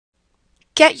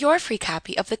Get your free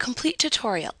copy of the complete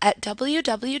tutorial at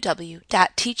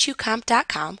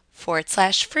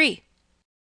www.teachucomp.com/free.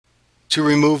 To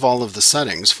remove all of the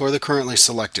settings for the currently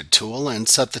selected tool and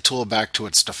set the tool back to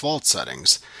its default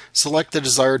settings, select the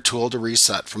desired tool to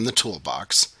reset from the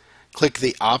toolbox. Click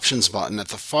the Options button at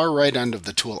the far right end of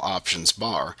the Tool Options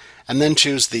bar, and then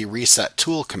choose the Reset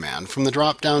Tool command from the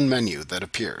drop-down menu that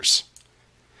appears.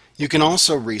 You can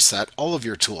also reset all of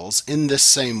your tools in this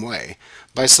same way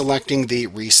by selecting the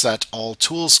Reset All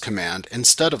Tools command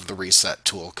instead of the Reset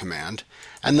Tool command,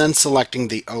 and then selecting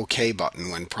the OK button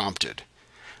when prompted.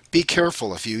 Be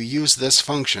careful if you use this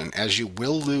function, as you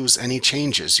will lose any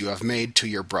changes you have made to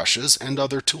your brushes and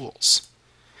other tools.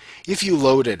 If you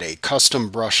loaded a custom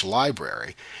brush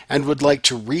library and would like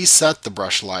to reset the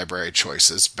brush library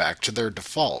choices back to their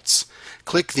defaults,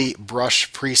 click the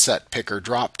Brush Preset Picker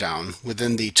drop-down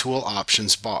within the Tool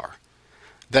Options bar.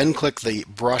 Then click the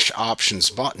Brush Options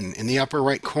button in the upper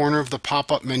right corner of the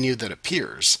pop-up menu that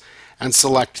appears, and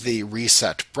select the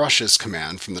Reset Brushes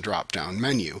command from the drop-down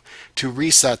menu to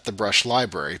reset the brush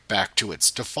library back to its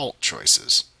default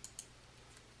choices.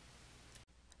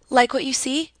 Like what you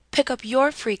see? Pick up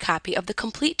your free copy of the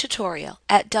complete tutorial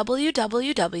at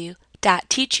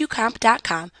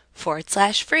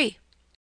www.teachucomp.com/free.